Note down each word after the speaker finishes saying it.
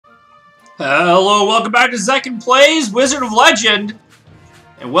Hello, welcome back to Zecken Plays Wizard of Legend.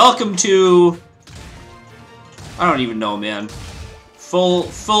 And welcome to... I don't even know, man.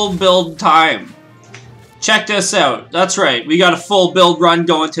 Full build time. Check this out. That's right, we got a full build run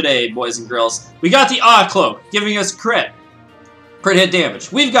going today, boys and girls. We got the Awe Cloak, giving us crit hit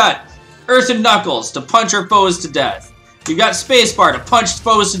damage. We've got Earthen Knuckles to punch our foes to death. We've got Spacebar to punch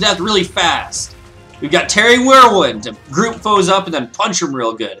foes to death really fast. We've got Tearing Whirlwind to group foes up and then punch them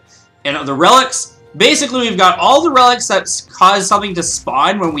real good. And the relics, basically we've got all the relics that cause something to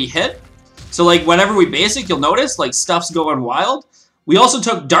spawn when we hit. So like whenever we basic, you'll notice like stuff's going wild. We also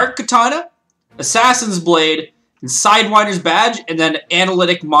took Dark Katana, Assassin's Blade, and Sidewinder's Badge, and then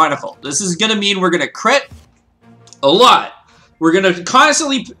Analytic Monocle. This is going to mean we're going to crit a lot. We're going to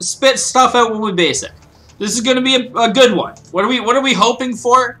constantly spit stuff out when we basic. This is going to be a good one. What are we hoping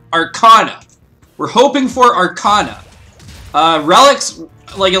for? Arcana. We're hoping for Arcana. Relics,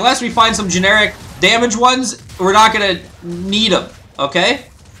 like unless we find some generic damage ones, we're not going to need them, okay?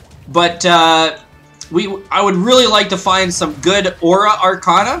 But I would really like to find some good Aura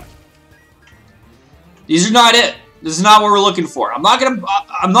Arcana. These are not it. This is not what we're looking for. I'm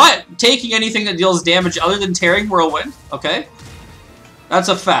not taking anything that deals damage other than Tearing Whirlwind, okay? That's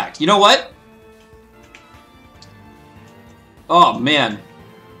a fact. You know what? Oh, man.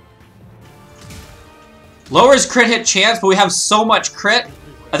 Lowers crit hit chance, but we have so much crit.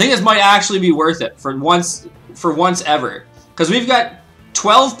 I think this might actually be worth it for once ever. Because we've got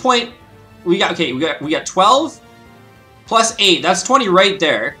 12 point... We got 12 plus 8. That's 20 right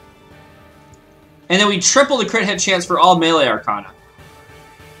there. And then we triple the crit hit chance for all melee Arcana.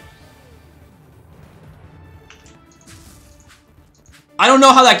 I don't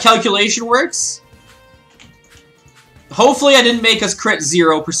know how that calculation works. Hopefully I didn't make us crit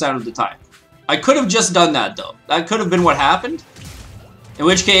 0% of the time. I could have just done that though. That could have been what happened. In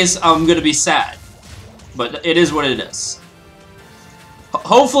which case I'm gonna be sad. But it is what it is.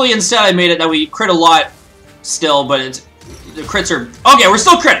 Hopefully instead I made it that we crit a lot still, but the crits are... Okay, we're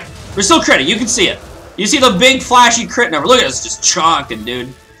still critting. We're still critting. You can see it. You see the big flashy crit number. Look at us just chonking,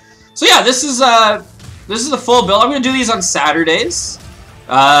 dude. So yeah, this is the full build. I'm gonna do these on Saturdays.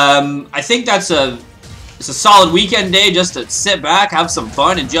 I think it's a solid weekend day just to sit back, have some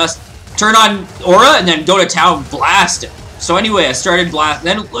fun, and just turn on Aura and then go to town blast it. So anyway, I started blast.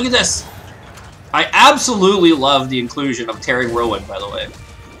 Then look at this. I absolutely love the inclusion of Tearing Whirlwind, by the way.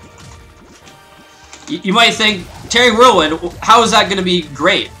 You might think, Tearing Whirlwind, how is that going to be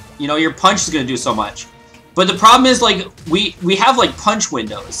great? You know, your punch is going to do so much. But the problem is, like, we have, like, punch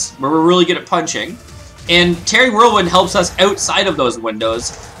windows where we're really good at punching. And Tearing Whirlwind helps us outside of those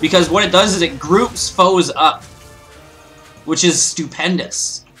windows because what it does is it groups foes up, which is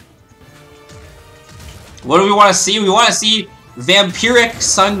stupendous. What do we want to see? We want to see vampiric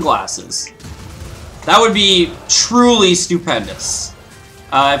sunglasses. That would be truly stupendous.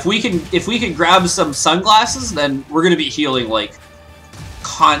 If we can grab some sunglasses, then we're gonna be healing like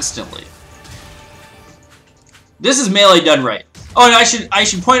constantly. This is melee done right. Oh, and I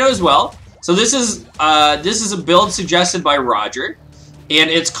should point out as well. So this is a build suggested by Roger,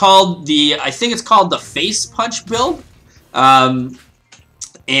 and it's called I think it's called the Face Punch build,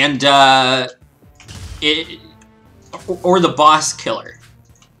 or the Boss Killer.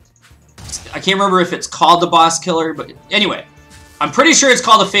 I can't remember if it's called the Boss Killer, but anyway, I'm pretty sure it's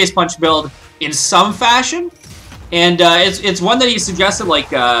called the Face Punch build in some fashion, and it's one that he suggested like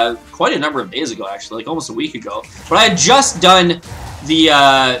quite a number of days ago, actually, like almost a week ago. But I had just done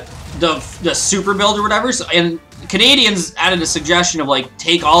the super build or whatever, so, and Canadians added a suggestion of like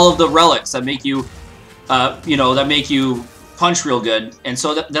take all of the relics that make you, you know, that make you punch real good, and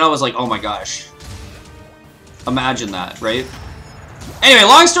so then I was like, oh my gosh, imagine that, right? Anyway,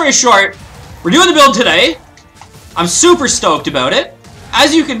 long story short, we're doing the build today. I'm super stoked about it.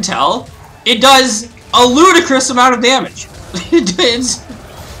 As you can tell, it does a ludicrous amount of damage.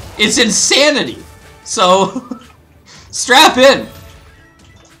 It's insanity. So, strap in.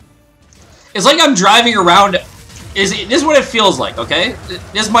 It's like I'm driving around. This is what it feels like, okay?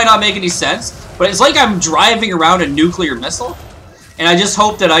 This might not make any sense, but it's like I'm driving around a nuclear missile, and I just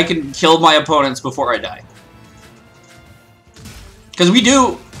hope that I can kill my opponents before I die. Because we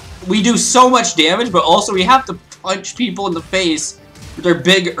do so much damage, but also we have to punch people in the face with their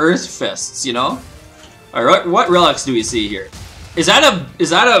big earth fists, you know? Alright, what relics do we see here? Is that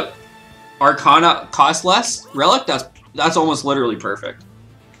a Arcana cost less relic? That's almost literally perfect.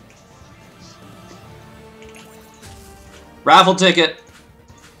 Raffle ticket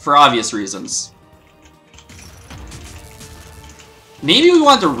for obvious reasons. Maybe we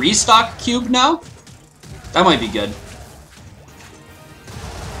want the restock cube now? That might be good.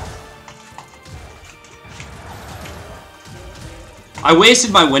 I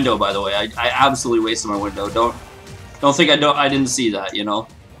wasted my window, by the way. I absolutely wasted my window. Don't think I didn't see that, you know?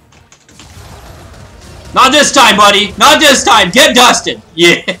 Not this time, buddy! Not this time! Get dusted!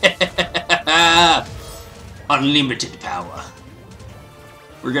 Yeah! Unlimited power.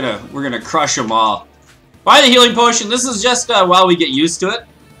 We're gonna crush them all. Buy the healing potion. This is just while we get used to it.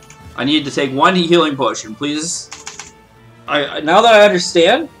 I need to take one healing potion, please. Now that I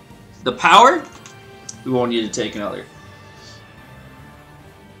understand the power, we won't need to take another.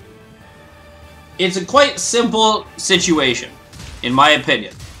 It's a quite simple situation, in my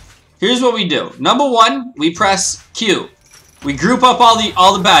opinion. Here's what we do. Number one, we press Q. We group up all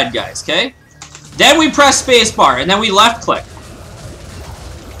the bad guys, okay? Then we press spacebar, and then we left click.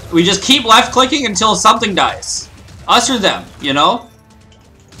 We just keep left clicking until something dies. Us or them, you know?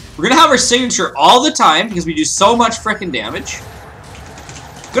 We're gonna have our signature all the time because we do so much frickin' damage.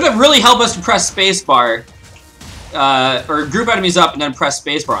 It's gonna really help us to press spacebar. Or group enemies up and then press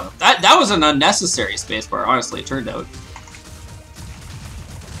spacebar on them. That was an unnecessary spacebar, honestly, it turned out.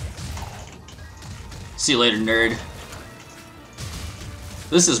 See you later, nerd.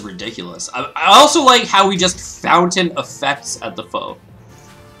 This is ridiculous. I also like how we just fountain effects at the foe.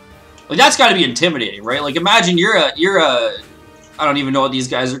 Like, that's gotta be intimidating, right? Like, imagine you're a I don't even know what these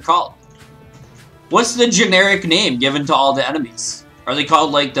guys are called. What's the generic name given to all the enemies? Are they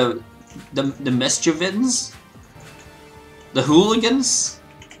called, like, the Mischievins? The Hooligans?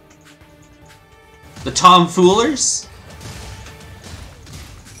 The Tomfoolers?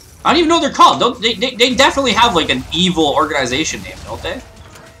 I don't even know what they're called. They definitely have, like, an evil organization name, don't they?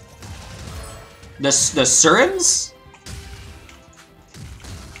 The Surins?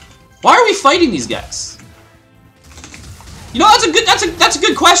 Why are we fighting these guys? You know, that's a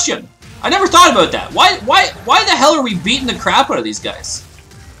good question. I never thought about that. Why the hell are we beating the crap out of these guys?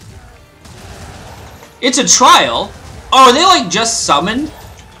 It's a trial. Oh, are they like just summoned?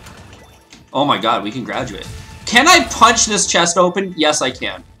 Oh my god, we can graduate. Can I punch this chest open? Yes, I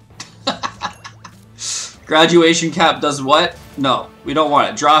can. Graduation cap does what? No, we don't want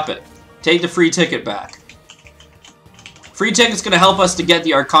it. Drop it. Take the free ticket back. Free ticket's gonna help us to get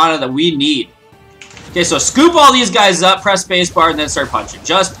the Arcana that we need. Okay, so scoop all these guys up, press spacebar, and then start punching.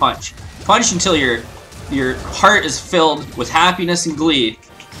 Just punch. Punch until your heart is filled with happiness and glee.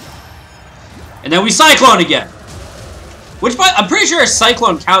 And then we Cyclone again. Which, I'm pretty sure a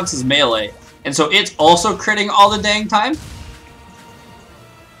Cyclone counts as melee. And so it's also critting all the dang time.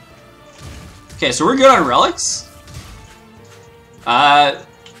 Okay, so we're good on relics. I'm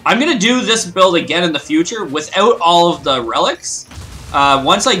gonna do this build again in the future without all of the relics.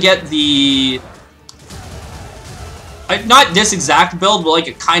 Once I get the... not this exact build, but like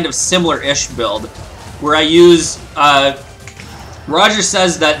a kind of similar-ish build. Where I use... Roger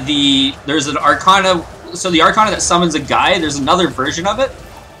says that there's an Arcana... So the Arcana that summons a guy, there's another version of it.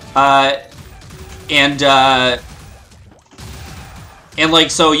 And like,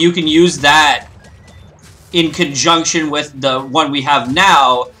 so you can use that in conjunction with the one we have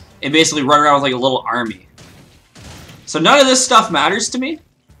now and basically run around with like a little army. So none of this stuff matters to me.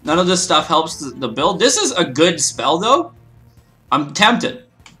 None of this stuff helps the build. This is a good spell though. I'm tempted.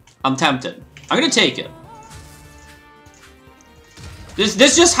 I'm tempted. I'm gonna take it. This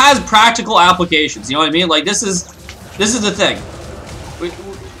just has practical applications, you know what I mean? Like this is the thing.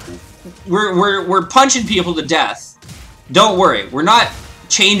 We're punching people to death. Don't worry, we're not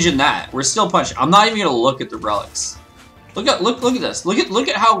changing that. We're still punching. I'm not even gonna look at the relics. Look at this. Look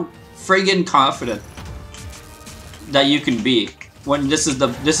at how friggin' confident that you can be when this is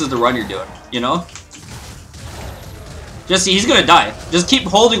the run you're doing, you know? Just see, he's gonna die. Just keep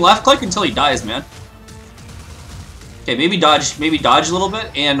holding left click until he dies, man. Okay, maybe dodge a little bit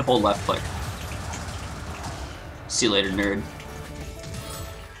and hold left click. See you later, nerd.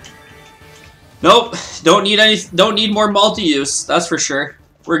 Nope, don't need more multi-use, that's for sure.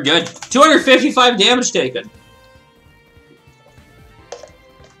 We're good. 255 damage taken.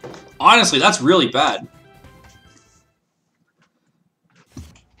 Honestly, that's really bad.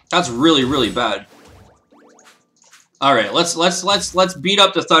 That's really, really bad. All right, let's beat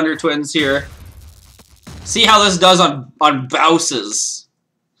up the Thunder Twins here. See how this does on Bouses.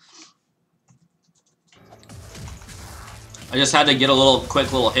 I just had to get a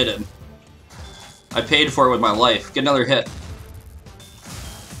quick little hit in. I paid for it with my life. Get another hit.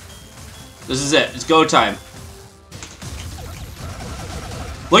 This is it. It's go time.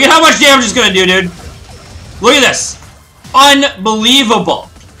 Look at how much damage it's gonna do, dude. Look at this. Unbelievable.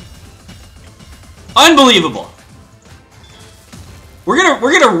 Unbelievable. We're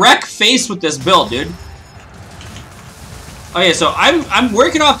gonna wreck face with this build, dude. Okay, so I'm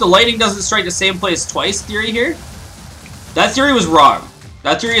working off the lightning doesn't strike the same place twice theory here. That theory was wrong.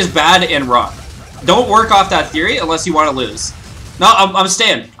 That theory is bad and wrong. Don't work off that theory unless you want to lose. No, I'm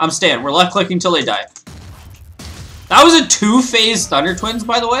staying. I'm staying. We're left clicking till they die. That was a 2-phase Thunder Twins,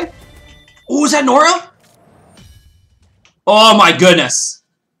 by the way. Oh, is that Nora? Oh my goodness.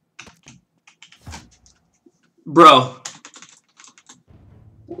 Bro.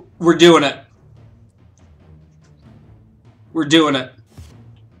 We're doing it. We're doing it.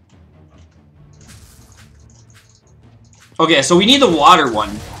 Okay, so we need the water one.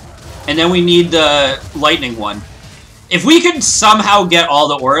 And then we need the lightning one. If we could somehow get all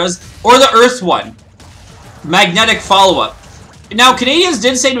the auras, or the earth one. Magnetic follow-up. Now, Canadians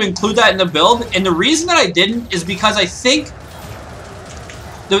did say to include that in the build, and the reason that I didn't is because I think...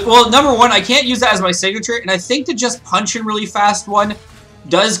 well, number one, I can't use that as my signature, and I think the just punching really fast one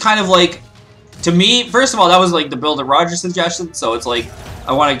does kind of like... To me, first of all, that was like the build that Roger suggested, so it's like,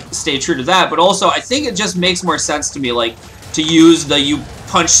 I want to stay true to that, but also, I think it just makes more sense to me, like, to use the you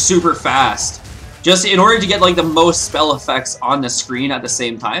punch super fast. Just in order to get, like, the most spell effects on the screen at the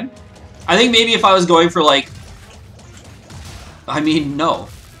same time. I think maybe if I was going for, like... I mean, no.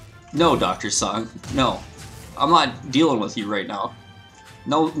 No, Dr. Song. No. I'm not dealing with you right now.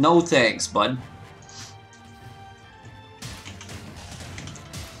 No thanks, bud.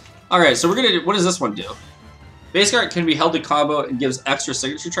 Alright, so we're gonna... What does this one do? Base guard can be held to combo and gives extra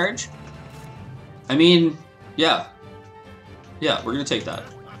signature charge. I mean, yeah. Yeah, we're gonna take that.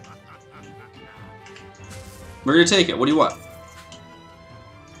 We're gonna take it. What do you want?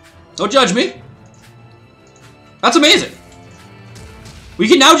 Don't judge me. That's amazing. We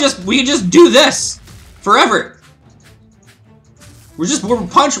can just do this forever. We're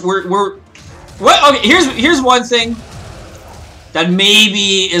what? Okay, here's one thing that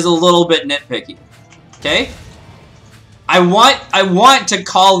maybe is a little bit nitpicky. Okay? I want to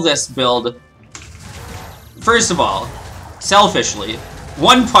call this build, first of all, selfishly,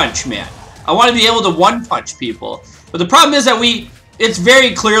 One Punch Man. I want to be able to one punch people. But the problem is that it's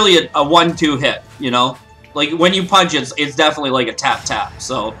very clearly a 1-2 hit, you know? Like, when you punch, it's definitely like a tap-tap,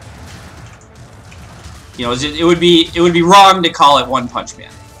 so... You know, it would be wrong to call it One Punch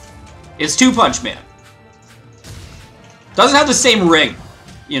Man. It's Two Punch Man. Doesn't have the same ring,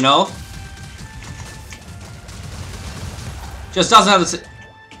 you know? Just doesn't have the same...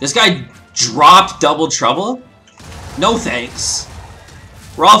 This guy dropped Double Trouble? No thanks.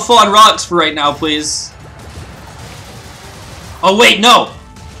 We're all full on relics for right now, please. Oh, wait, no!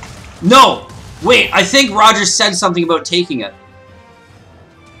 No! Wait, I think Roger said something about taking it.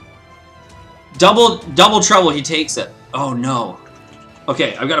 Double Trouble, he takes it. Oh, no.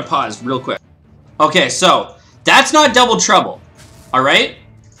 Okay, I've got to pause real quick. Okay, so, that's not Double Trouble, alright?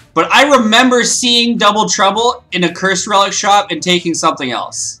 But I remember seeing Double Trouble in a Cursed Relic shop and taking something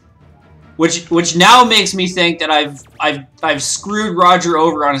else. Which now makes me think that I've screwed Roger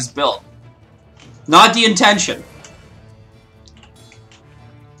over on his build. Not the intention.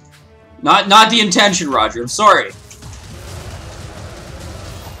 Not the intention, Roger. I'm sorry.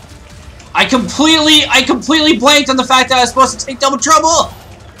 I completely blanked on the fact that I was supposed to take Double Trouble.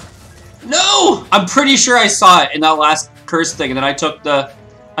 No! I'm pretty sure I saw it in that last curse thing, and then I took the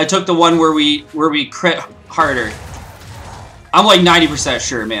one where we crit harder. I'm like 90%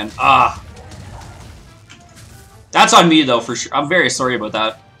 sure, man. Ah. That's on me, though, for sure. I'm very sorry about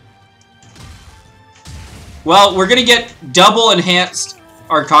that. Well, we're gonna get double enhanced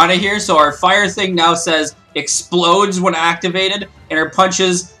Arcana here, so our fire thing now says explodes when activated, and our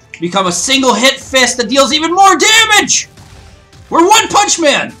punches become a single hit fist that deals even more damage! We're One Punch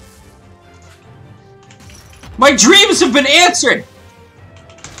Man! My dreams have been answered!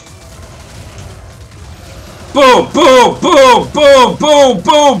 Boom, boom, boom, boom, boom,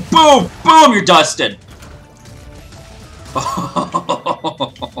 boom, boom, boom, you're dusted.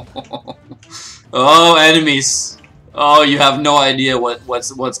 Oh, enemies. Oh, you have no idea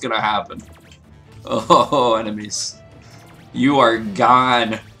what's gonna happen. Oh, enemies. You are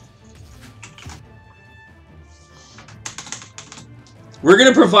gone. We're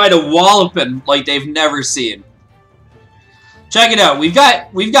gonna provide a walloping like they've never seen. Check it out. We've got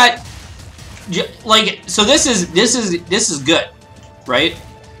like, so this is good, right?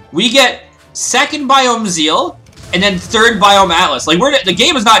 We get second biome Zeal and then third biome Atlas. Like, the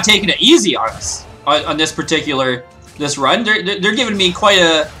game is not taking it easy on us on this run. They're giving me quite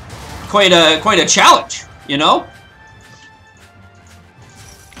a challenge, you know?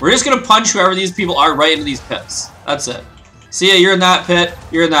 We're just gonna punch whoever these people are right into these pits. That's it. See ya, you're in that pit,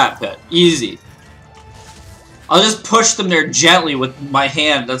 you're in that pit. Easy. I'll just push them there gently with my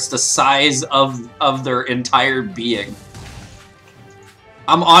hand that's the size of their entire being.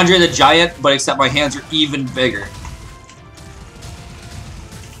 I'm Andre the Giant, but except my hands are even bigger.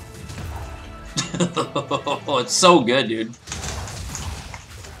 It's so good, dude.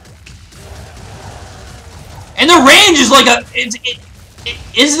 And the range is like a...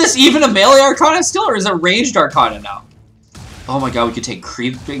 is this even a melee Arcana still, or is it a ranged Arcana now? Oh my god, we could take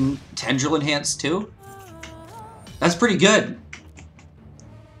Creeping Tendril Enhance too? That's pretty good.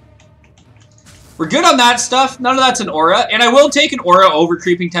 We're good on that stuff. None of that's an aura. And I will take an aura over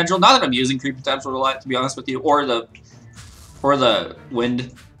Creeping Tendril. Not that I'm using Creeping Tendril a lot, to be honest with you. Or the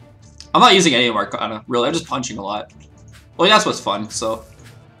Wind. I'm not using any of Arcana, really. I'm just punching a lot. Well, that's what's fun, so.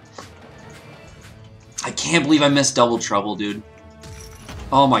 I can't believe I missed Double Trouble, dude.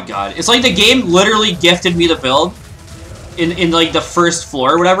 Oh my god. It's like the game literally gifted me the build in like the first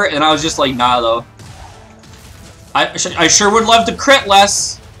floor or whatever, and I was just like, nah, though. I sure would love to crit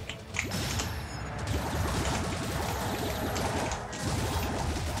less.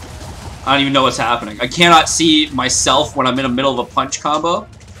 I don't even know what's happening. I cannot see myself when I'm in the middle of a punch combo.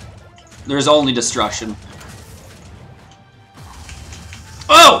 There's only destruction.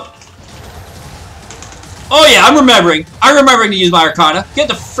 Oh! Oh yeah, I'm remembering. I'm remembering to use my Arcana. Get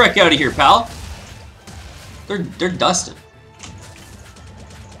the frick out of here, pal. They're dusted.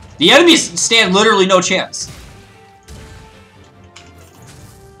 The enemies stand literally no chance.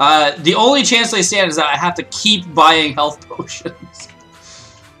 The only chance they stand is that I have to keep buying health potions.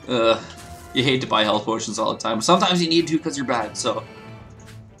 You hate to buy health potions all the time. Sometimes you need to because you're bad, so.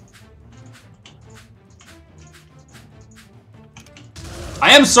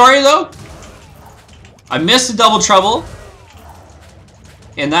 I am sorry, though. I missed a Double Trouble.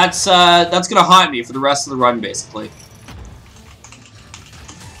 And that's gonna haunt me for the rest of the run, basically.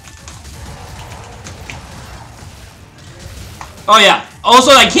 Oh, yeah.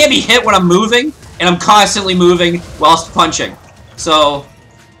 Also, I can't be hit when I'm moving, and I'm constantly moving whilst punching. So,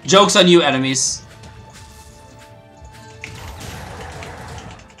 joke's on you, enemies.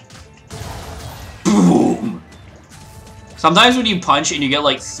 Boom! Sometimes when you punch and you get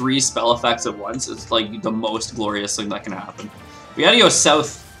like 3 spell effects at once, it's like the most glorious thing that can happen. We gotta go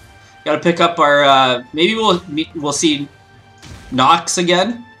south. Gotta pick up our, maybe we'll see Nox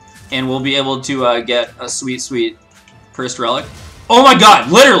again, and we'll be able to get a sweet, sweet cursed relic. Oh my god,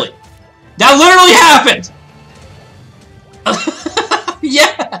 literally! That literally happened!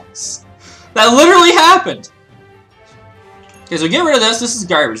 Yes! That literally happened! Okay, so get rid of this. This is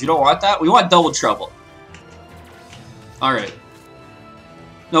garbage. You don't want that. We want Double Trouble. Alright.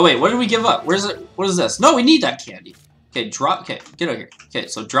 No, wait, what did we give up? Where's it? What is this? No, we need that candy. Okay, drop. Okay, get out here. Okay,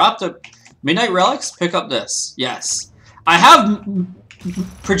 so drop the Midnight Relics. Pick up this. Yes. I have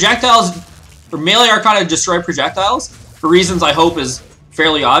projectiles, or melee Arcana destroy projectiles, for reasons I hope is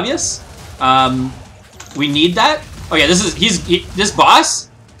fairly obvious. We need that. Okay, this boss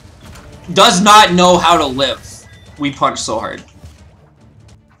does not know how to live. We punch so hard.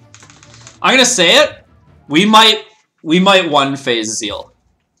 I'm gonna say it. We might one-phase Zeal.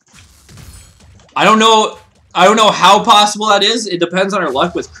 I don't know how possible that is. It depends on our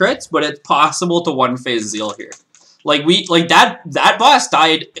luck with crits, but it's possible to one-phase Zeal here. Like that boss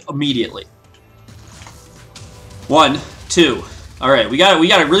died immediately. 1, 2. All right, we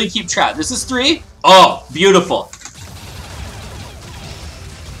gotta really keep track. This is 3. Oh, beautiful.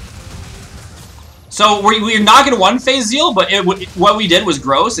 So we're not gonna one-phase Zeal, but what we did was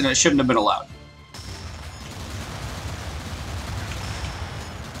gross, and it shouldn't have been allowed.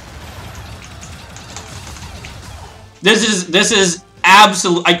 This is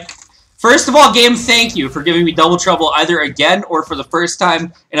absolute. First of all, game, thank you for giving me Double Trouble either again or for the first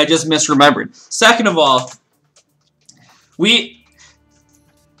time, and I just misremembered. Second of all,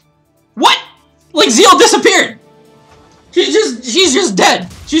 what? Like Zeal disappeared. She's just dead.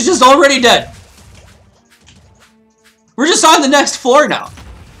 She's just already dead. We're just on the next floor now.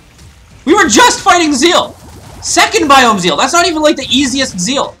 We were just fighting Zeal. Second biome Zeal. That's not even like the easiest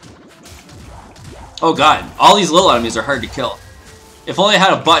Zeal. Oh god, all these little enemies are hard to kill. If only I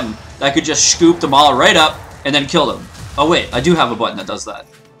had a button that could just scoop them all right up and then kill them. Oh wait, I do have a button that does that.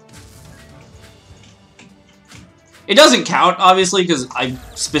 It doesn't count, obviously, because I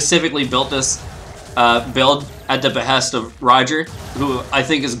specifically built this build at the behest of Roger, who I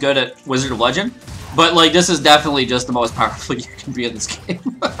think is good at Wizard of Legend. But, like, this is definitely just the most powerful you can be in this game.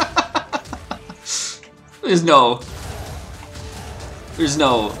 There's no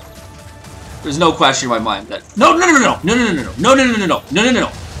question in my mind that no.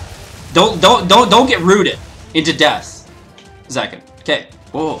 Don't get rooted into death, Zecken. Okay,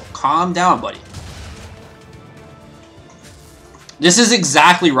 whoa, calm down, buddy. This is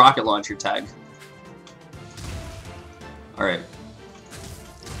exactly rocket launcher tag. All right,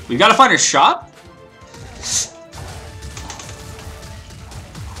 we've got to find a shop.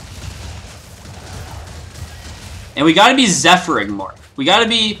 And we gotta be Zephyring more. We gotta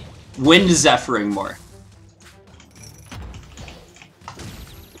be wind Zephyring more.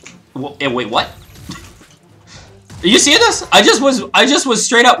 Wait, what? Are you seeing this? I just was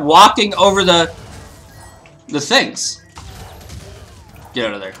straight up walking over the things. Get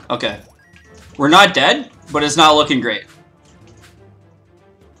out of there. Okay. We're not dead, but it's not looking great.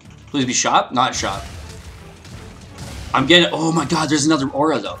 Please be shot. Not shot. I'm getting... Oh my god, there's another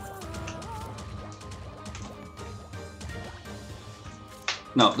aura, though.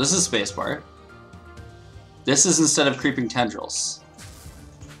 No, this is spacebar. This is instead of creeping tendrils.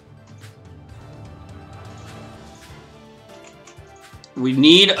 We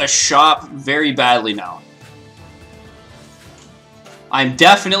need a shop very badly now. I'm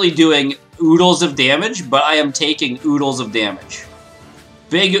definitely doing oodles of damage, but I am taking oodles of damage.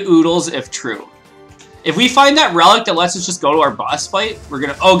 Big oodles if true. If we find that relic that lets us just go to our boss fight, we're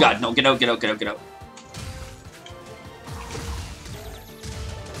gonna... Oh god, no, get out, get out, get out, get out.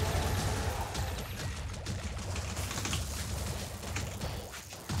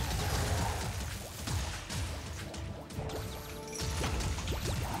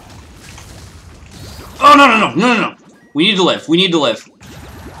 Oh, no, no, no, no, no, no. We need to live. We need to live.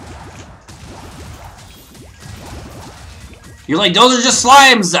 You're like, those are just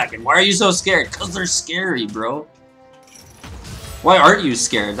slimes, Zecken. Why are you so scared? Because they're scary, bro. Why aren't you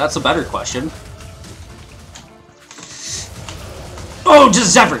scared? That's a better question. Oh,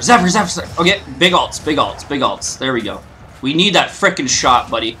 just Zephyr, Zephyr, Zephyr, Zephyr. Okay, big alts, big alts, big alts. There we go. We need that frickin' shop,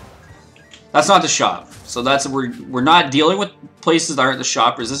 buddy. That's not the shop. So that's we're not dealing with places that aren't the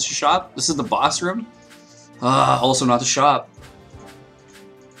shop. Is this a shop? This is the boss room? Also not the shop.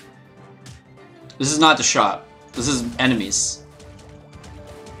 This is not the shop. This is enemies.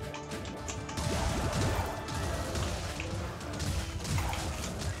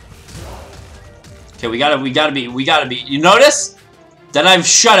 Okay, we gotta be. You notice that I've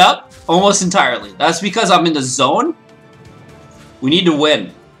shut up almost entirely. That's because I'm in the zone. We need to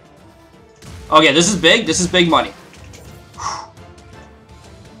win. Okay, this is big. This is big money.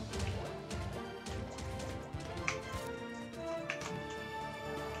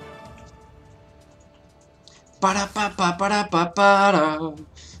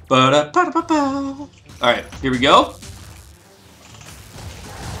 Alright, here we go.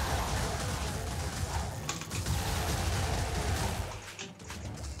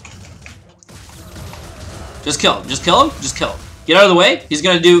 Just kill him, just kill him, just kill him. Get out of the way. He's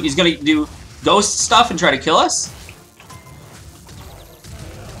gonna do ghost stuff and try to kill us.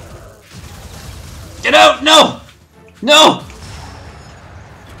 Get out! No! No!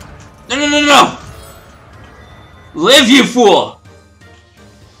 No, no, no, no! Live, you fool!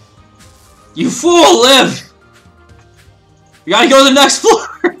 You fool, live! You gotta go to the next floor!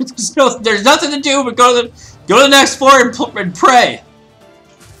 There's nothing to do but go to the next floor and pray.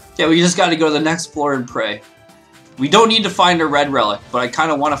 Yeah, we just gotta go to the next floor and pray. We don't need to find a red relic, but I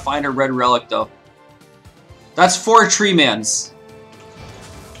kinda wanna find a red relic though. That's 4 tree mans.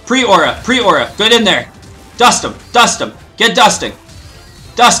 Pre-aura, pre-aura, good in there. Dust him, get dusting.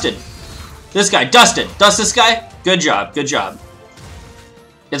 Dusted. This guy, dusted. Dust this guy. Good job, good job.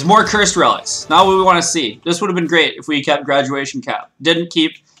 It's more cursed relics. Not what we want to see. This would have been great if we kept graduation cap. Didn't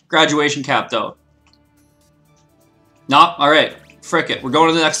keep graduation cap though. No, alright. Frick it. We're going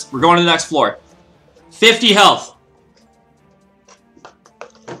to the next floor. 50 health.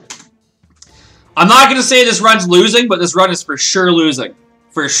 I'm not gonna say this run's losing, but this run is for sure losing.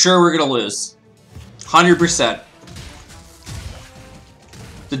 For sure we're gonna lose. 100%.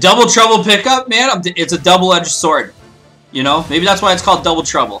 The double trouble pickup, man, it's a double-edged sword. You know? Maybe that's why it's called double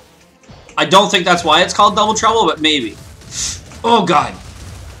trouble. I don't think that's why it's called double trouble, but maybe. Oh god.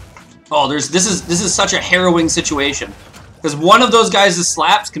 Oh, this is such a harrowing situation. Because one of those guys'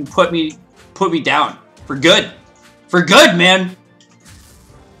 slaps can put me down. For good. For good, man.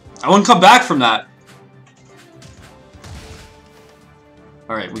 I wouldn't come back from that.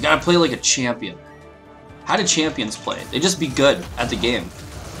 Alright, we gotta play like a champion. How do champions play? They just be good at the game.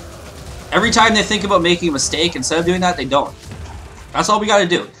 Every time they think about making a mistake, instead of doing that, they don't. That's all we gotta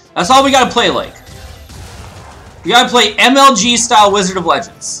do. That's all we gotta play like. We gotta play MLG style Wizard of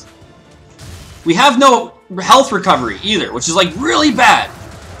Legends. We have no health recovery either, which is like really bad.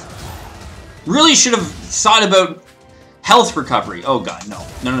 Really should have thought about health recovery. Oh god, no.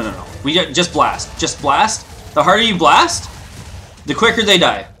 No, no, no, no. We just blast. Just blast. The harder you blast, the quicker they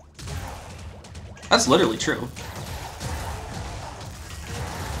die. That's literally true.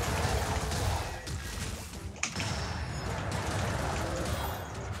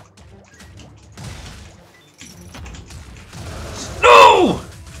 No!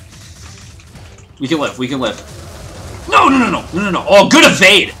 We can live, we can live. No, no, no, no, no, no, no. Oh, good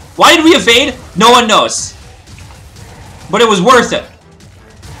evade. Why did we evade? No one knows. But it was worth it.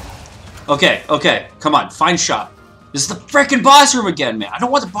 Okay, okay. Come on, find shop. This is the frickin' boss room again, man. I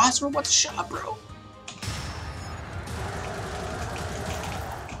don't want the boss room, I want the shop, bro.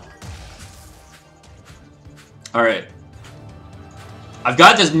 Alright. I've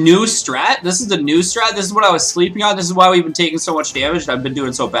got this new strat. This is the new strat. This is what I was sleeping on. This is why we've been taking so much damage and I've been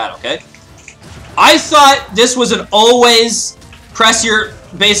doing so bad, okay? I thought this was an always press your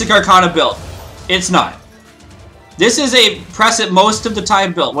basic arcana build. It's not. This is a press it most of the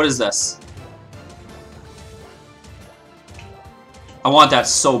time build. What is this? I want that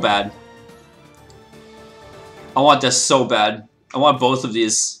so bad. I want this so bad. I want both of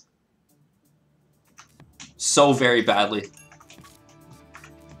these. So very badly.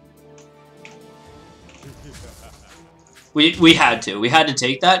 We had to. We had to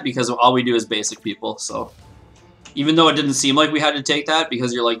take that because all we do is basic people, so. Even though it didn't seem like we had to take that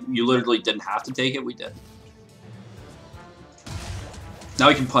because you're like, you literally didn't have to take it, we did. Now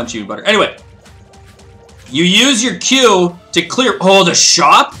we can punch you better. Anyway. You use your Q to clear... Oh, the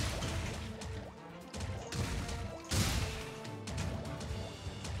shop?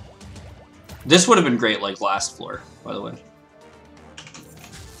 This would have been great like last floor, by the way.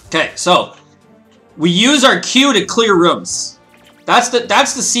 Okay, so... We use our Q to clear rooms. That's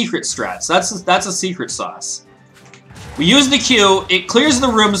the secret strats. That's the secret sauce. We use the Q, it clears the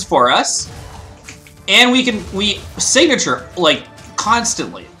rooms for us, and we signature like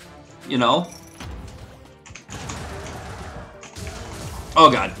constantly, you know? Oh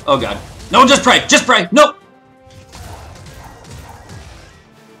god, oh god. No, just pray, no!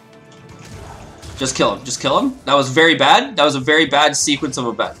 Just kill him. That was very bad. That was a very bad sequence of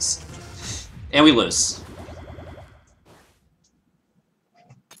events. And we lose.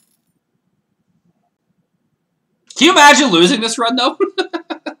 Can you imagine losing this run, though?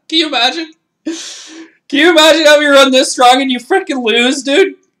 Can you imagine? Can you imagine having a run this strong and you freaking lose,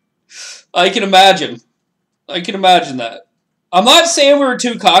 dude? I can imagine. I can imagine that. I'm not saying we were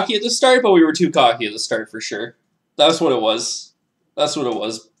too cocky at the start, but we were too cocky at the start for sure. That's what it was. That's what it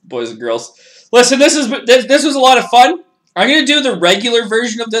was, boys and girls. Listen, this was a lot of fun. I'm going to do the regular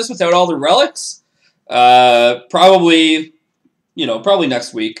version of this without all the relics. Probably, you know, probably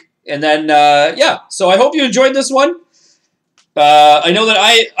next week. And then, yeah. So I hope you enjoyed this one. I know that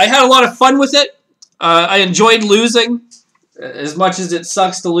I had a lot of fun with it. I enjoyed losing as much as it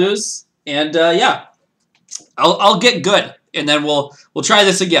sucks to lose. And, yeah. I'll get good. And then we'll try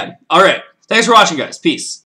this again. All right. Thanks for watching, guys. Peace.